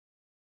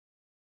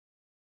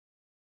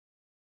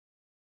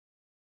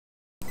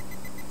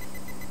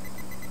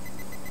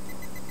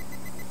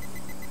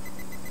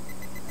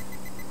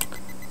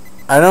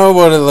I know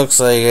what it looks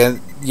like, and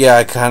yeah,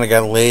 I kind of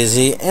got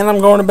lazy, and I'm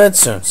going to bed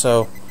soon,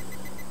 so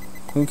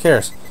who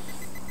cares?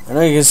 I know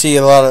you can see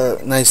a lot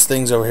of nice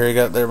things over here. You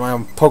got there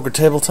my poker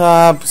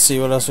tabletop. See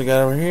what else we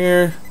got over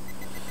here.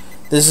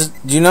 This is,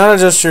 do not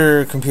adjust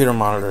your computer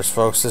monitors,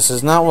 folks. This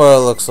is not what it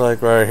looks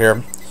like right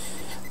here.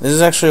 This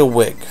is actually a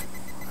wig.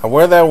 I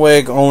wear that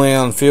wig only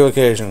on a few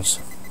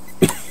occasions.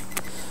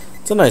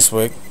 It's a nice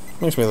wig.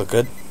 Makes me look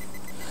good.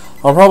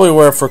 I'll probably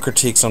wear it for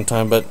Kritque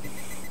sometime, but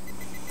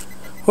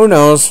who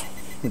knows?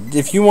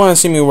 If you want to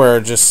see me wear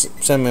it, just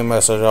send me a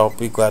message. I'll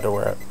be glad to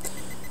wear it.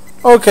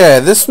 Okay,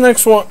 this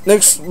next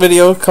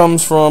video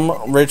comes from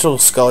Rachel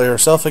Scully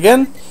herself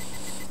again.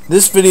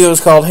 This video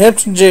is called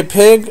Hampton J.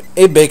 Pig,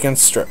 a Bacon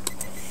Strip.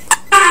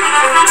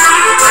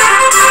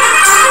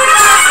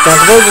 Now,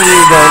 for those of you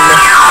who don't know,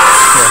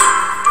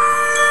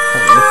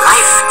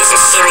 life is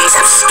a series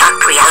of stark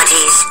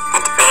realities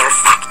and bare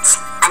facts.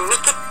 A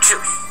naked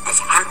truth, as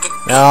Hampton.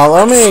 Now,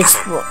 let me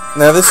explain.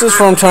 Now, this is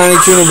from Tiny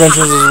Toon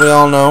Adventures, as we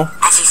all know,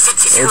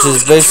 which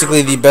is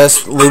basically the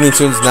best Looney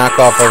Tunes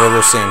knockoff I've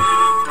ever seen.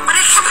 But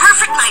it's the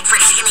perfect night for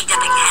skinny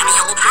dipping, Hammy,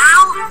 old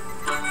pal.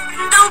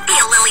 Don't be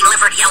a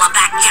lily-livered,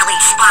 yellow-backed,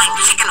 jelly-spined,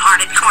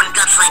 chicken-hearted,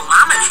 corn-guzzling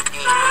mama's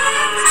pig.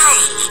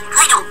 Hey,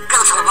 I don't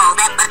guzzle all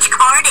that much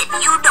corn, and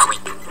you know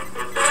it.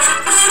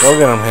 Go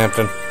get him,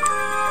 Hampton.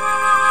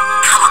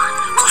 Come on,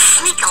 we'll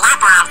sneak a lap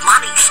around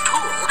Mommy's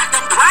pool,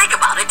 then brag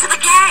about it to the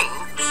gang.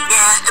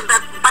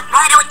 But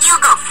why don't you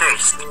go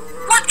first?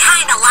 What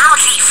kind of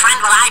lousy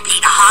friend would I be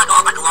to hog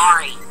all the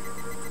glory?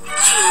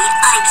 Gee,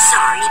 I'm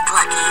sorry,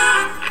 Plucky.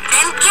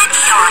 Then get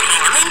your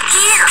ham in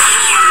gear.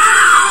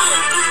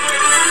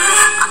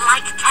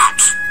 Unlike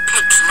cats,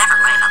 pigs never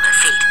land on their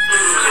feet.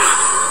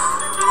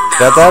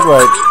 Got that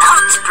right. We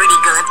bounce pretty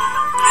good.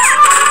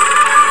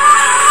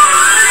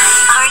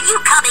 Are you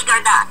coming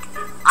or not?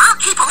 I'll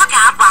keep a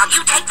lookout while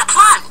you take the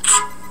plunge.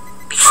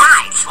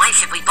 Besides, why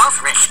should we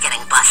both risk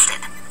getting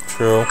busted?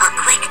 True. A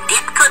quick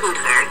dip couldn't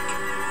hurt.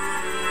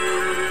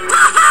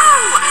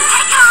 Woohoo!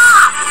 Take it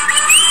off!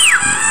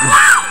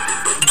 Wow!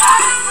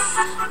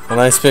 A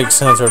nice big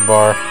censored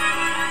bar. There.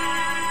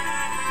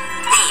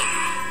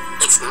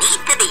 It's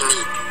neat to be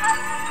neat.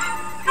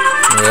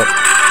 Yep.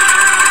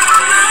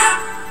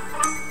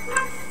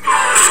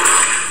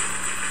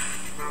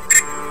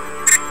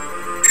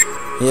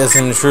 He has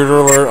an intruder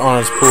alert on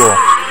his pool.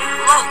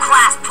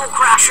 Low-class pool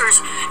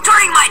crashers.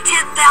 During my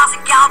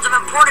 10,000 gallons of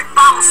imported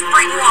bottled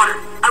spring water,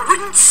 I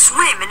wouldn't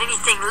swim in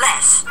anything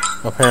less.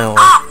 Apparently.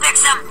 I'll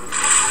fix him.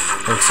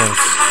 Makes sense.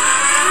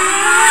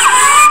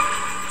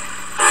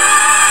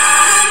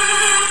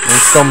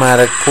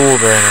 Instamatic pool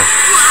drainer.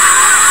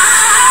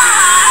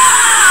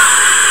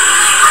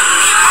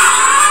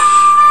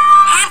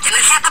 Hampton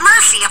is at the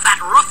mercy of that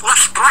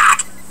ruthless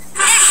brat.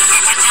 This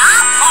is a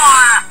job for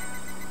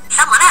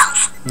someone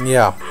else.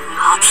 Yeah.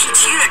 I'll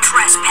teach you to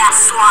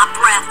trespass, slop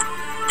breath.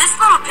 This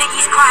little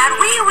piggy's crying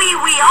wee wee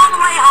wee all the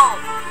way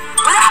home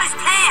without his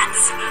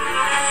pants.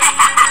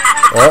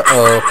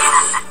 Uh-oh.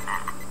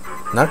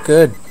 Not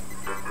good.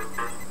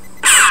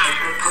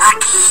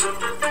 Plucky.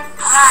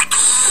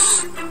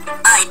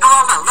 I'm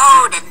all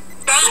alone and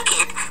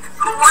naked.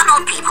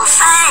 What'll people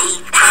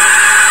say?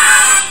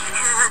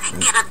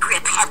 Get a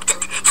grip, Hampton.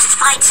 Just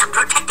find some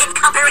protective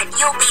cover and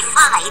you'll be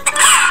fine.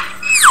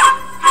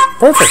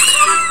 Perfect.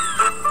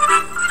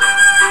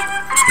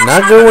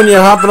 Not good when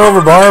you're hopping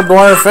over barbed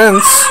wire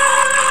fence.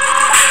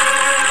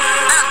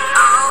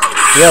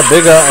 Yeah,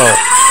 big uh-oh.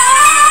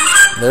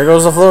 There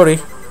goes the floaty.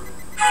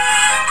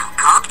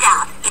 Calm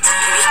down. It's a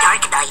very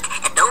dark night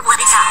and no one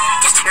is out.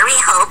 Just hurry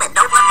home and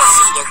no one will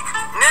see you.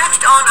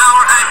 Next on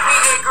our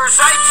Acme-Acre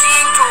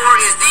sightseeing tour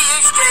is the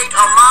estate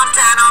of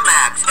Montana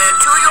Max. And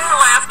to your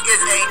left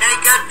is a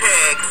naked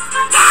pig.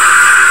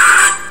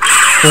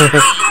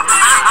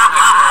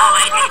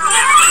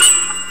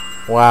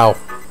 Wow.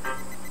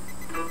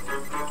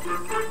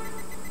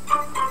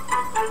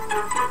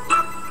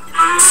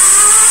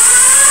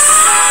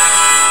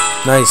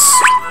 Nice.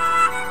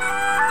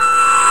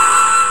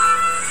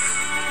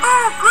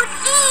 Oh, good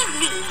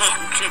evening,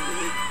 Hampton.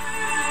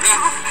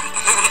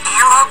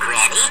 Hello,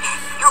 Granny.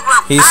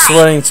 Well, He's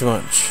sweating too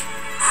much.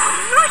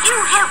 Would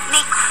you help me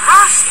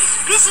cross this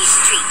busy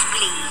street,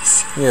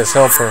 please? Yes,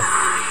 help her.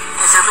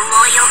 As a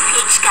loyal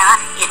pig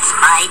Scott, it's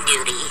my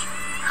duty.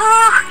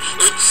 Oh,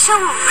 it's so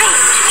rare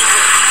to meet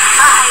a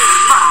fine,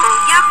 moral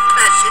young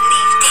person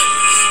these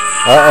days.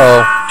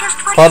 Uh-oh. Just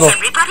what Puddle. is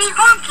everybody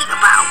honking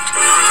about?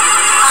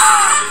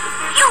 Oh,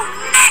 you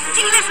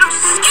nasty little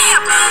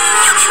scamp!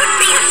 You should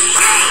be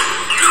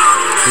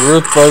ashamed!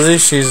 Ruth Buzzy,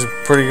 she's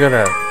pretty good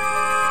at it.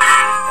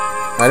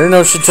 I didn't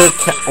know she took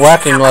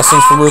whacking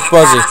lessons from Ruth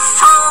Buzzy.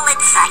 Soul in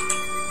sight.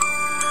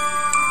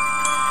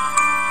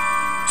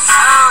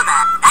 So the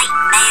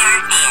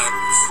nightmare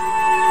ends.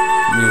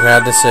 You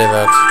had to say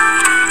that.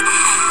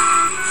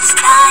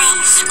 Sky,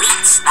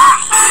 sweet sky.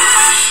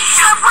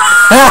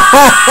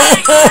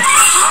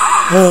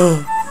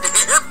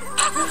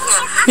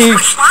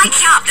 It's my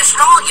job to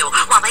stall you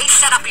while they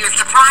set up your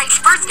surprise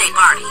birthday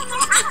party.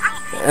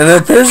 And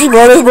it appears he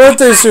brought his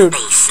birthday suit.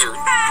 Birthday suit.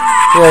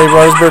 Yeah, he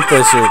brought his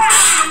birthday suit.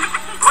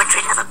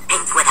 Portrait of a pig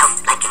without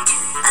blanket.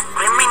 A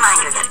grim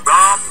reminder that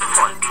raw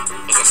pork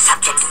is a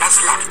subject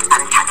best left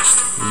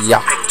untouched. Yeah.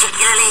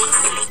 Particularly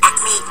in the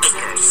Acme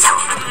Acre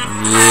Zone.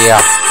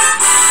 Yeah.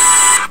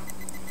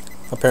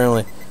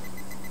 Apparently.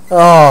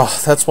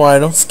 Oh, that's why I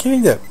don't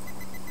skinny dip.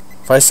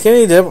 If I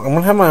skinny dip, I'm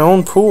gonna have my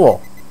own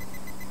pool.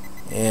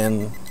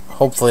 And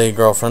hopefully a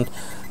girlfriend.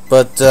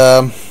 But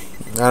I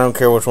don't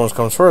care which one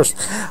comes first.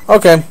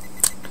 Okay.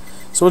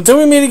 So until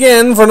we meet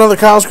again for another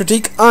Kyle's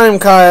Critique, I'm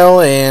Kyle,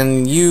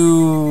 and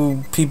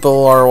you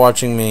people are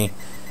watching me.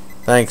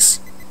 Thanks.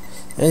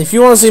 And if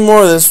you want to see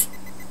more of this,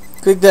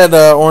 click that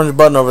orange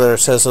button over there that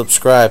says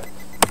subscribe.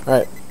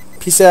 Alright.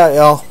 Peace out,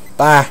 y'all.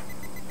 Bye.